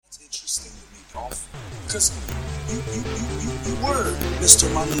Because you were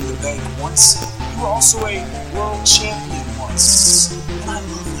Mr. Money in the Bank once. You were also a world champion once. And I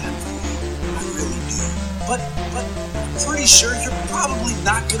love that for you. I really do. But I'm pretty sure you're probably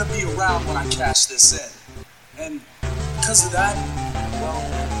not going to be around when I cash this in. And because of that, well,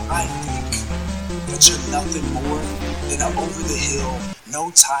 I think that you're nothing more than an over-the-hill,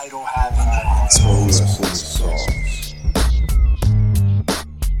 no title having an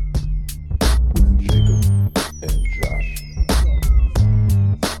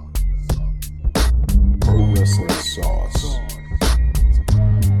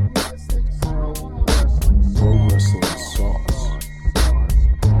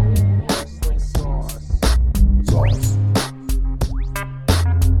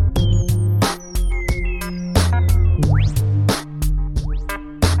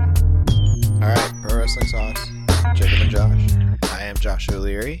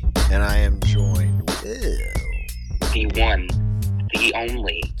and I am joined with the one, the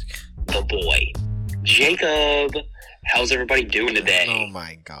only, the boy, Jacob. How's everybody doing today? Oh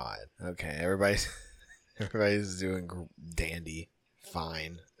my god. Okay, everybody's doing dandy,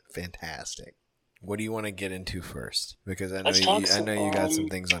 fine, fantastic. What do you want to get into first? Because I know you got some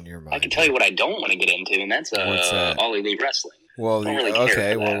things on your mind. I can tell you what I don't want to get into, and that's All Elite Wrestling. Well, really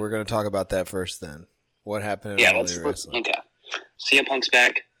okay. Well, we're going to talk about that first then. What happened in All Elite Wrestling? Okay. CM Punk's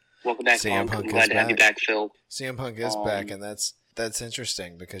back. Welcome back, Punk. I'm glad to have you back, Phil. CM Punk is back, and that's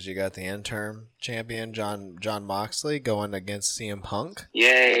interesting because you got the interim champion John Moxley going against CM Punk.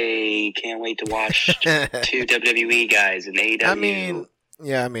 Yay! Can't wait to watch two WWE guys in AEW.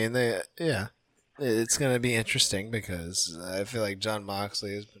 It's going to be interesting because I feel like John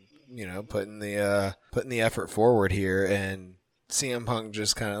Moxley has been, putting the effort forward here, and CM Punk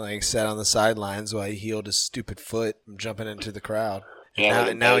just kind of like sat on the sidelines while he healed his stupid foot from jumping into the crowd.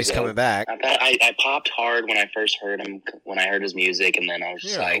 And now he's coming back. I popped hard when I first heard him, when I heard his music, and then I was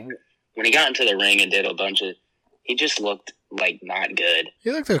just like, when he got into the ring and did a bunch of, he just looked like not good.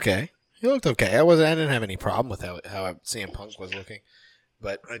 He looked okay. I didn't have any problem with how CM Punk was looking,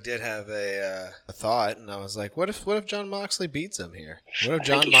 but I did have a thought, and I was like, what if John Moxley beats him here? What if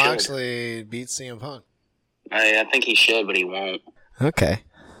John Moxley beats CM Punk? I think he should, but he won't. Okay.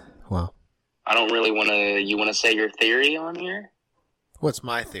 Well, I don't really want to. You want to say your theory on here? What's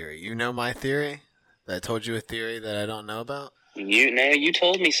my theory? You know my theory? I told you a theory that I don't know about? You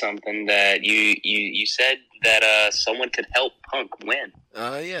told me something that you said that someone could help Punk win.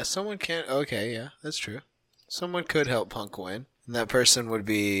 Yeah, someone can. Okay, yeah, that's true. Someone could help Punk win, and that person would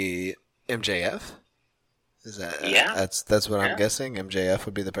be MJF. Is that? Yeah. That's what I'm guessing. MJF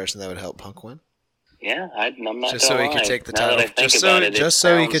would be the person that would help Punk win. Yeah, I'm not. Just so he could take the title. Just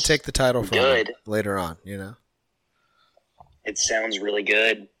so he could take the title from him later on. It sounds really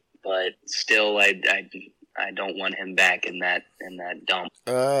good, but still, I don't want him back in that dump.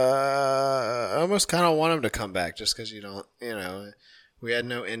 I almost kind of want him to come back, just because we had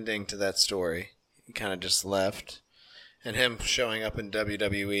no ending to that story. He kind of just left, and him showing up in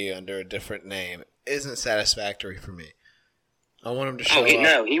WWE under a different name isn't satisfactory for me. I want him to show up.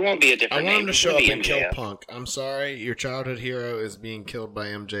 No, he won't be a different name. I want him to show up and kill Punk. I'm sorry, your childhood hero is being killed by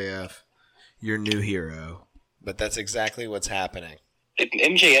MJF. Your new hero. But that's exactly what's happening. If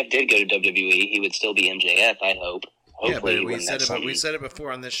MJF did go to WWE, he would still be MJF, I hope. Hopefully, yeah, but we said it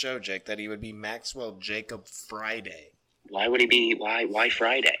before on this show, Jake, that he would be Maxwell Jacob Friday. Why would he be? Why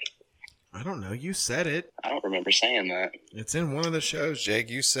Friday? I don't know. You said it. I don't remember saying that. It's in one of the shows, Jake.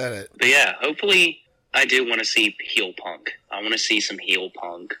 You said it. But yeah, hopefully, I do want to see heel Punk. I want to see some heel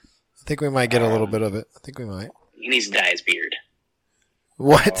Punk. I think we might get a little bit of it. I think we might. He needs to dye his beard.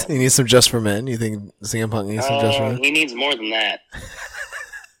 What? He needs some Just for Men? You think CM Punk needs some Just for Men? He needs more than that.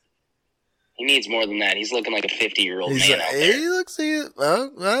 He's looking like a 50-year-old man out there.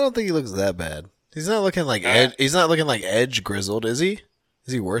 I don't think he looks that bad. He's not looking like Edge. He's not looking like Edge grizzled, is he?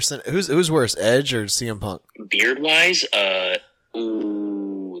 Is he worse than who's worse, Edge or CM Punk? Beard-wise,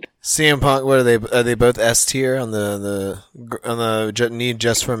 ooh. CM Punk. What are they? Are they both S tier on the need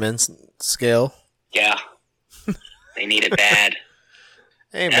Just for Men scale? Yeah, they need it bad.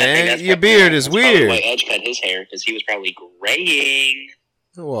 Hey man, your beard is weird. That's why Edge cut his hair, because he was probably graying.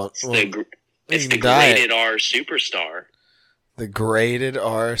 It's the graded R superstar. The graded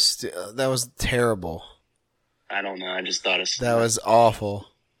R. That was terrible. I don't know. I just thought that was awful.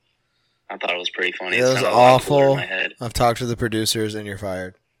 I thought it was pretty funny. That was awful. I've talked to the producers, and you're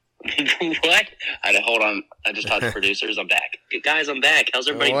fired. What? Hold on. I just talked to producers. I'm back. Guys, I'm back. How's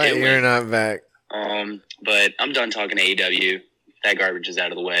everybody doing? You're not back. But I'm done talking to AEW. That garbage is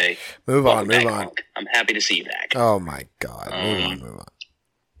out of the way. Move on. I'm happy to see you back. Oh my God. Move on.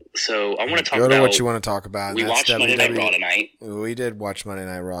 So I want to talk Go about to what you want to talk about. We watched Monday Night Raw tonight. We did watch Monday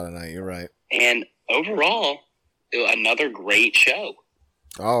Night Raw tonight. You're right. And overall, another great show.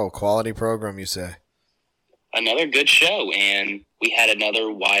 Oh, quality program, you say? Another good show, and we had another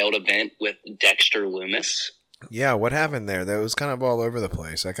wild event with Dexter Lumis. Yeah, what happened there? That was kind of all over the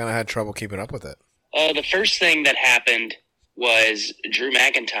place. I kind of had trouble keeping up with it. The first thing that happened was Drew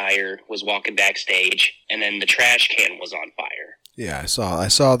McIntyre was walking backstage, and then the trash can was on fire. Yeah, I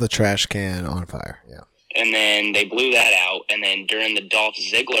saw the trash can on fire. Yeah. And then they blew that out, and then during the Dolph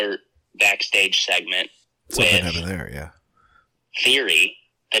Ziggler backstage segment Something happened there, yeah. Theory,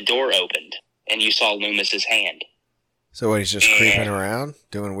 the door opened, and you saw Loomis's hand. So what, he's just creeping around,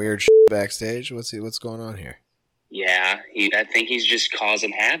 doing weird shit backstage? What's going on here? Yeah, I think he's just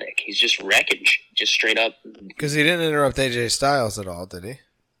causing havoc. He's just wrecking, just straight up. Because he didn't interrupt AJ Styles at all, did he?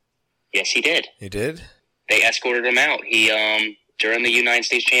 Yes, he did. He did? They escorted him out. He during the United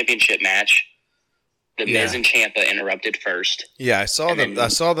States Championship match, the Miz and Ciampa interrupted first. Yeah, I saw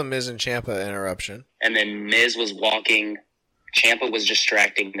the Miz and Ciampa interruption. And then Miz was walking. Ciampa was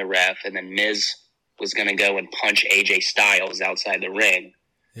distracting the ref, and then Miz was going to go and punch AJ Styles outside the ring.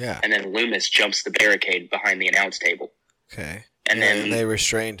 Yeah. And then Lumis jumps the barricade behind the announce table. Okay. And then they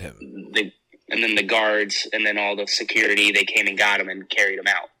restrained him. And then the guards and then all the security, they came and got him and carried him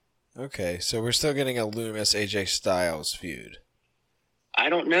out. Okay, so we're still getting a Lumis AJ Styles feud. I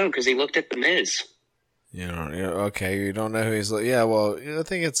don't know, because he looked at the Miz. You don't know who he's... Yeah, well, I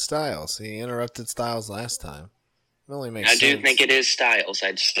think it's Styles. He interrupted Styles last time. It only makes sense. I do think it is Styles.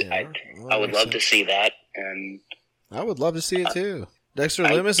 I would love to see that. I would love to see it, too. Dexter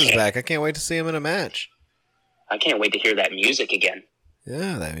Lumis is back. I can't wait to see him in a match. I can't wait to hear that music again.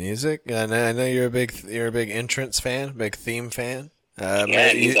 Yeah, that music. I know you're a big entrance fan, big theme fan.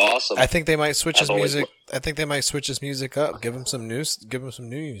 He's awesome. I think they might switch his music. I think they might switch his music up. Give him some new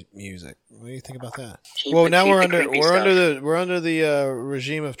music. What do you think about that? Now we're under the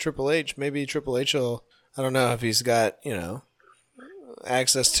regime of Triple H. Maybe Triple H will. I don't know if he's got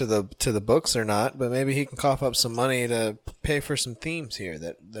access to the books or not, but maybe he can cough up some money to pay for some themes here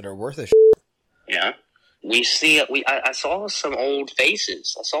that are worth a shit. Yeah. I saw some old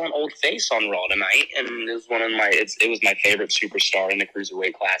faces. I saw an old face on Raw tonight, and it was it was my favorite superstar in the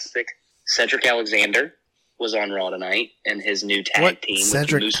Cruiserweight Classic. Cedric Alexander was on Raw tonight, and his new tag team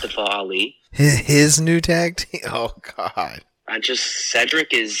with Mustafa Ali. His new tag team? Oh God!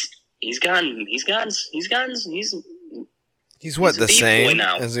 Cedric is he's what, the same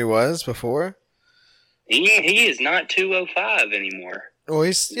as he was before? He is not 205 anymore. Well,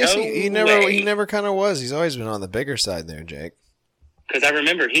 he never kind of was. He's always been on the bigger side there, Jake. Because I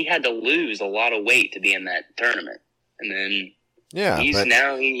remember he had to lose a lot of weight to be in that tournament, and then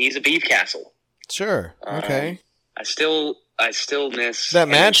he's a beef castle. Sure. Okay. I still miss that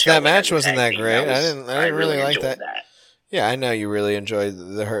match. That match wasn't that great. I didn't really like that. Yeah, I know you really enjoyed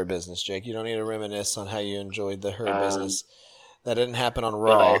the Hurt Business, Jake. You don't need to reminisce on how you enjoyed the Hurt Business. That didn't happen on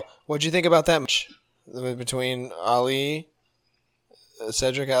Raw. What'd you think about that match between Ali?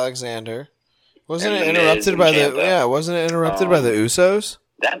 Cedric Alexander. Wasn't it interrupted by the Usos?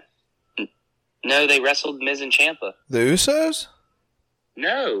 No, they wrestled Miz and Ciampa. The Usos?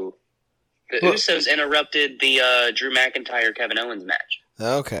 No. Usos interrupted the Drew McIntyre Kevin Owens match.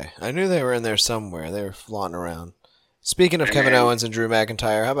 Okay. I knew they were in there somewhere. They were flaunting around. Speaking of Kevin Owens and Drew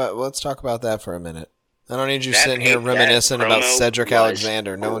McIntyre, let's talk about that for a minute. I don't need you sitting here reminiscing about Cedric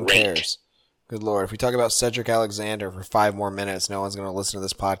Alexander. No one cares. Good Lord. If we talk about Cedric Alexander for 5 more minutes, no one's going to listen to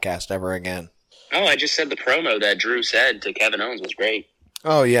this podcast ever again. Oh, I just said the promo that Drew said to Kevin Owens was great.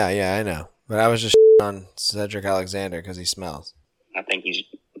 Oh, yeah, I know. But I was just on Cedric Alexander because he smells. I think he's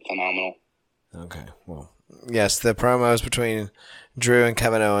phenomenal. Okay, well, yes, the promos between Drew and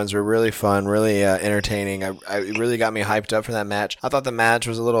Kevin Owens were really fun, really entertaining. It really got me hyped up for that match. I thought the match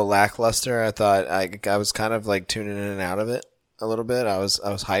was a little lackluster. I thought I was kind of like tuning in and out of it a little bit. I was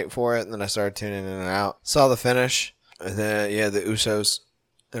hyped for it, and then I started tuning in and out. Saw the finish, and then the Usos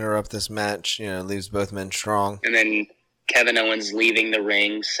interrupt this match. Leaves both men strong. And then Kevin Owens leaving the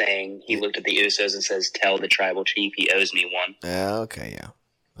ring, saying he looked at the Usos and says, "Tell the tribal chief he owes me one." Yeah. Okay. Yeah.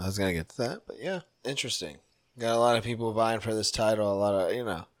 I was gonna get to that, but yeah, interesting. Got a lot of people vying for this title. A lot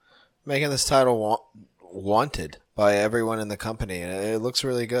of making this title wanted by everyone in the company, and it looks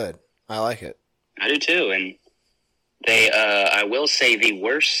really good. I like it. I do too, and I will say the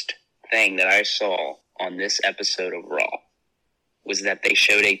worst thing that I saw on this episode of Raw was that they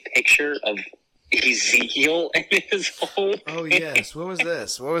showed a picture of Ezekiel and his whole thing. Oh yes, what was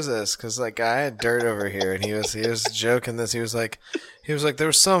this? Because I had Dirt over here, and he was joking this. He was like there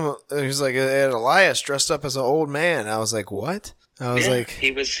was it had Elias dressed up as an old man. I was like, what? I was like,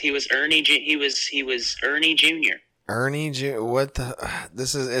 he was Ernie he was Ernie Jr. What the?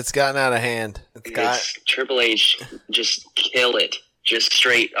 It's gotten out of hand. It's Triple H. Just kill it. Just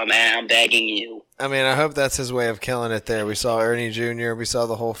straight. I'm begging you. I mean, I hope that's his way of killing it there. We saw Ernie Jr. We saw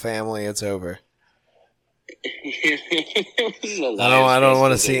the whole family. It's over. I don't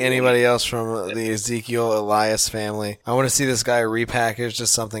want to see anybody else from the Ezekiel Elias family. I want to see this guy repackaged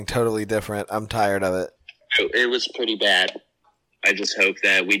as something totally different. I'm tired of it. It was pretty bad. I just hope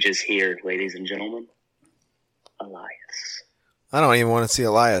that we just hear, ladies and gentlemen, Elias. I don't even want to see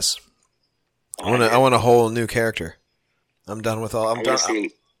Elias. I want a whole new character. I'm done with all. I just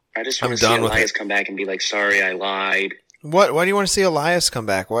want to see Elias come back and be like, "Sorry, I lied." What? Why do you want to see Elias come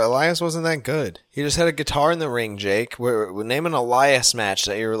back? Well, Elias wasn't that good. He just had a guitar in the ring, Jake. We're name an Elias match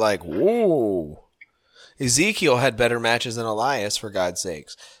that you're like, whoa. Ezekiel had better matches than Elias, for God's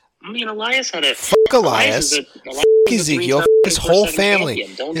sakes. I mean, Elias had a... Fuck Elias. Fuck Ezekiel. Fuck his whole family.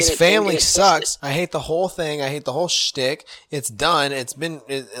 His family sucks. I hate the whole thing. I hate the whole shtick. It's done. It's been...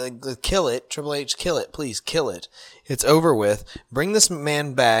 kill it. Triple H, kill it. Please, kill it. It's over with. Bring this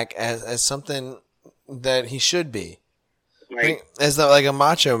man back as something that he should be. Like, as like a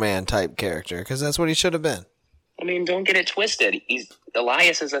Macho Man type character, because that's what he should have been. I mean, don't get it twisted.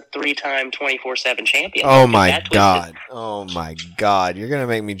 Elias is a 3-time 24/7 champion. Oh my God! Oh my God! You're gonna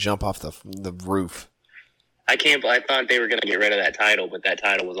make me jump off the roof. I thought they were gonna get rid of that title, but that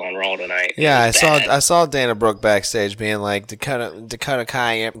title was on Raw tonight. Yeah, I saw Dana Brooke backstage being like, Dakota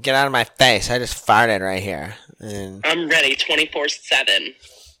Kai, get out of my face! I just farted right here. And I'm ready 24/7.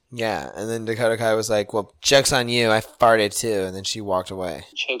 Yeah, and then Dakota Kai was like, well, joke's on you, I farted too, and then she walked away.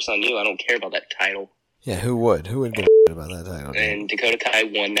 Joke's on you, I don't care about that title. Yeah, who would? Who would give a about that title? And Dakota Kai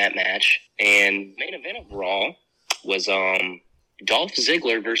won that match, and main event of Raw was Dolph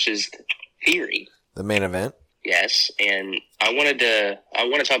Ziggler versus Theory. The main event? Yes, and I want to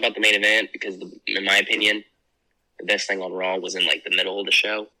talk about the main event because, in my opinion, the best thing on Raw was in like the middle of the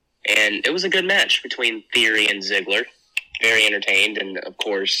show, and it was a good match between Theory and Ziggler. Very entertained, and of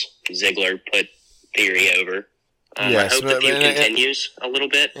course, Ziggler put Theory over. Yes, I hope the feud continues a little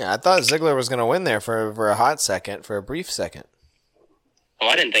bit. Yeah, I thought Ziggler was going to win there for a hot second, for a brief second. Oh,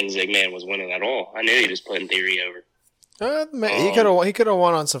 I didn't think Zigman was winning at all. I knew he was putting Theory over. He could have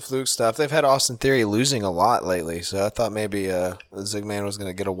won on some fluke stuff. They've had Austin Theory losing a lot lately, so I thought maybe Zigman was going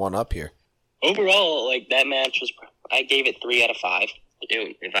to get a one up here. Overall, like that match was, I gave it 3 out of 5.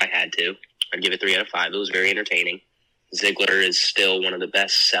 If I had to, I'd give it 3 out of 5. It was very entertaining. Ziggler is still one of the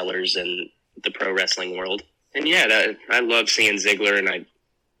best sellers in the pro wrestling world. And yeah, I love seeing Ziggler, and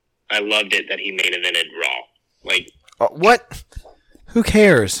I loved it that he main evented Raw. Like, what? Who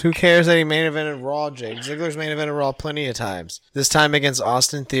cares? Who cares that he main evented Raw, Jake? Ziggler's main evented Raw plenty of times. This time against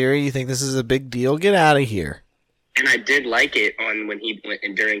Austin Theory, you think this is a big deal? Get out of here. And I did like it when he went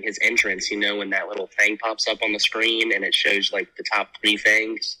during his entrance. You know, when that little thing pops up on the screen and it shows like the top 3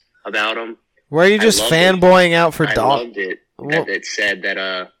 things about him. Were you just fanboying out for Dolph? I loved it that it said that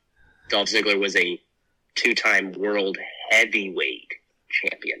Dolph Ziggler was a 2-time world heavyweight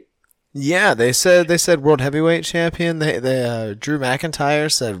champion. Yeah, they said world heavyweight champion. They Drew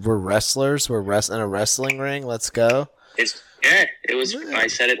McIntyre said we're wrestlers. We're in a wrestling ring. Let's go. It was. I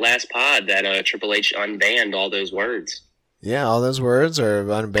said it last pod that Triple H unbanned all those words. Yeah, all those words are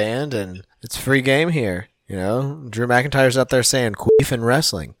unbanned, and it's free game here. You know, Drew McIntyre's out there saying "queef" in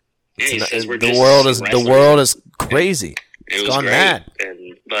wrestling. Yeah, the world is crazy. It's gone mad.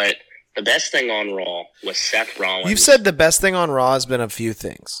 But the best thing on Raw was Seth Rollins. You've said the best thing on Raw has been a few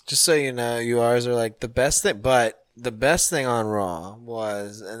things. Just so you know, you ours are like the best thing, but the best thing on Raw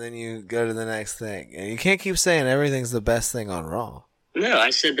was, and then you go to the next thing. And you can't keep saying everything's the best thing on Raw. No, I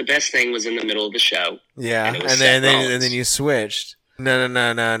said the best thing was in the middle of the show. Yeah, and then you switched.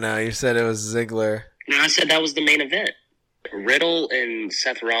 No. You said it was Ziggler. No, I said that was the main event. Riddle and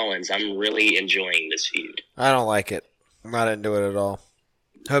Seth Rollins. I'm really enjoying this feud. I don't like it. I'm not into it at all.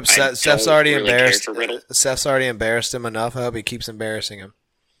 Hope Seth's already embarrassed. Seth's already embarrassed him enough. I hope he keeps embarrassing him.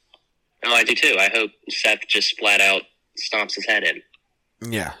 Oh, I do too. I hope Seth just flat out stomps his head in.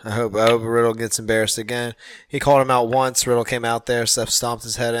 Yeah, I hope Riddle gets embarrassed again. He called him out once. Riddle came out there. Seth stomped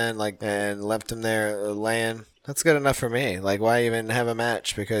his head in, and left him there laying. That's good enough for me. Like, why even have a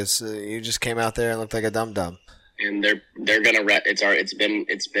match? Because you just came out there and looked like a dum-dum. And they're gonna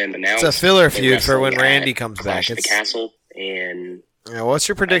it's been announced. It's a filler feud for when Randy comes back. Clash at the Castle, and what's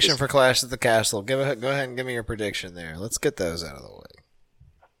your prediction for Clash at the Castle? Go ahead and give me your prediction there. Let's get those out of the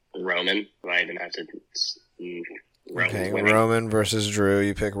way. Roman. I even have to. Roman versus Drew.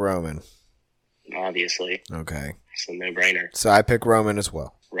 You pick Roman. Obviously. Okay. It's a no-brainer. So I pick Roman as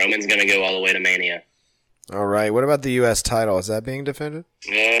well. Roman's gonna go all the way to Mania. All right. What about the U.S. title? Is that being defended?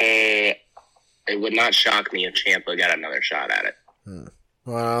 It would not shock me if Ciampa got another shot at it.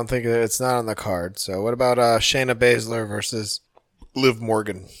 Well, I don't think it's not on the card. So what about Shayna Baszler versus Liv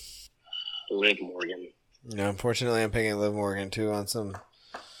Morgan? Liv Morgan. Yeah, unfortunately, I'm picking Liv Morgan too on some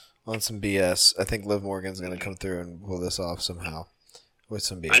BS. I think Liv Morgan's going to come through and pull this off somehow with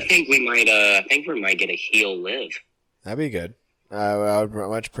some BS. I think we might. I think we might get a heel Liv. That'd be good. I would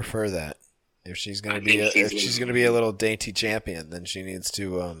much prefer that. If she's going to be a little dainty champion, then she needs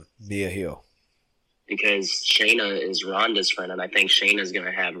to be a heel. Because Shayna is Ronda's friend, and I think Shayna's going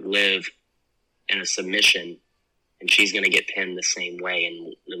to have Liv in a submission, and she's going to get pinned the same way,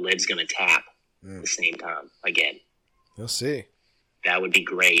 and Liv's going to tap at the same time again. We'll see. That would be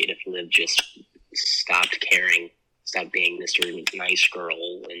great if Liv just stopped caring, stopped being Mr. Nice Girl,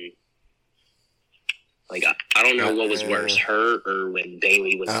 and like I don't know what was worse, her or when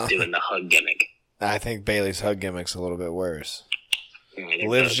Bayley was doing the hug gimmick. I think Bayley's hug gimmick's a little bit worse.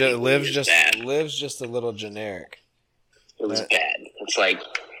 Liv's just a little generic. It was bad. It's like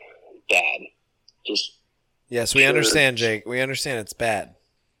bad. Just yes, we understand, Jake. We understand it's bad.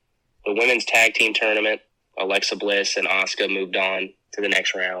 The women's tag team tournament, Alexa Bliss and Asuka moved on to the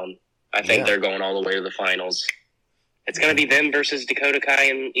next round. I think they're going all the way to the finals. It's going to be them versus Dakota Kai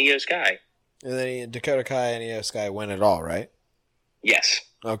and Io Sky. And then Dakota Kai and Io Sky win it all, right? Yes.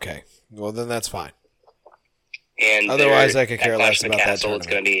 Okay. Well, then that's fine. And otherwise, I could care less about that tournament.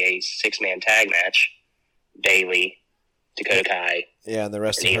 It's going to be a 6-man tag match. Bayley, Dakota Kai, and the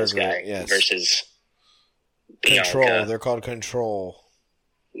rest of her group, yes. Versus Control. Bianca. They're called Control.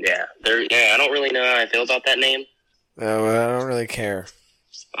 Yeah, I don't really know how I feel about that name. No, I don't really care.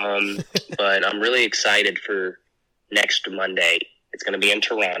 But I'm really excited for next Monday. It's going to be in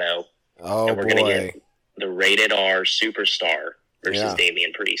Toronto. Oh, and we're going to get the Rated R Superstar versus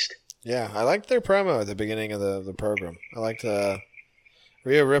Damian Priest. Yeah, I liked their promo at the beginning of the program. I liked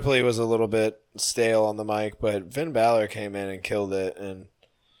Rhea Ripley was a little bit stale on the mic, but Finn Balor came in and killed it, and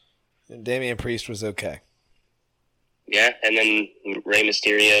Damian Priest was okay. Yeah, and then Rey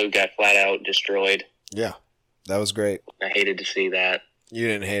Mysterio got flat out destroyed. Yeah, that was great. I hated to see that. You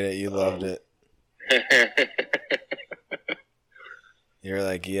didn't hate it. You loved it. You were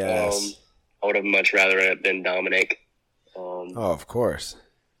like, yes. I would have much rather it been Dominic. Oh, of course.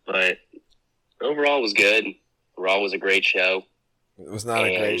 But overall it was good. Raw was a great show. It was not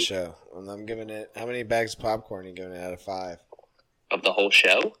a great show. I'm giving it... How many bags of popcorn are you giving it out of 5? Of the whole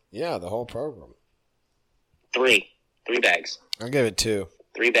show? Yeah, the whole program. 3. 3 bags. I'll give it 2.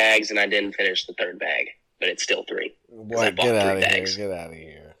 3 bags, and I didn't finish the 3rd bag. But it's still 3. Boy, get out of here. Get out of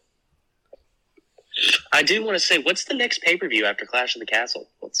here. I do want to say, what's the next pay-per-view after Clash of the Castle?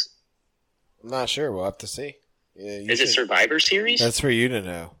 I'm not sure. We'll have to see. Yeah, Is it Survivor Series? That's for you to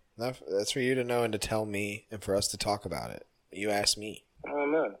know. That's for you to know and to tell me and for us to talk about it. You ask me. I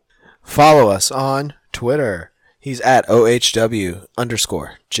don't know. Follow us on Twitter. He's at OHW_Jacob,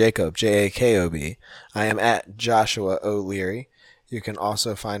 Jakob. I am at Joshua O'Leary. You can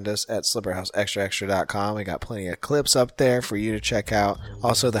also find us at slipperhouseextraextra.com. We got plenty of clips up there for you to check out.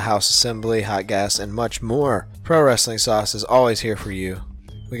 Also the House Assembly, Hot Gas, and much more. Pro Wrestling Sauce is always here for you.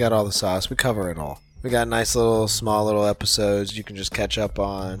 We got all the sauce. We cover it all. We got nice little, small little episodes you can just catch up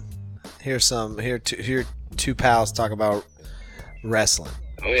on. Here two pals talk about wrestling.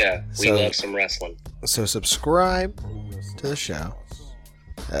 Oh yeah, we love some wrestling. So subscribe to the show.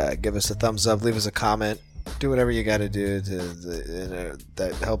 Give us a thumbs up. Leave us a comment. Do whatever you got to do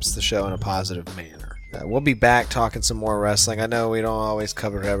that helps the show in a positive manner. We'll be back talking some more wrestling. I know we don't always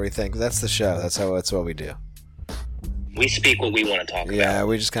cover everything, but that's the show. That's what we do. We speak what we want to talk about. Yeah,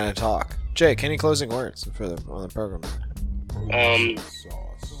 we just kind of talk. Jake, any closing words on the program?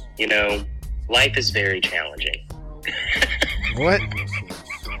 Life is very challenging. What?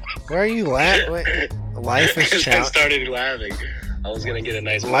 Why are you laughing? Life is challenging. I started laughing. I was going to get a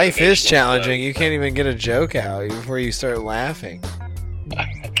nice... Life is challenging. You can't even get a joke out before you start laughing.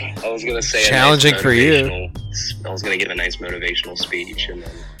 I was going to say... Challenging for you. I was going to give a nice motivational speech. And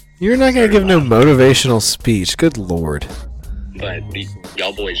then you're not going to give no motivational speech. Good Lord. But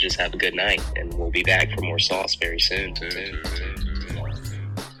y'all boys just have a good night. And we'll be back for more sauce very soon.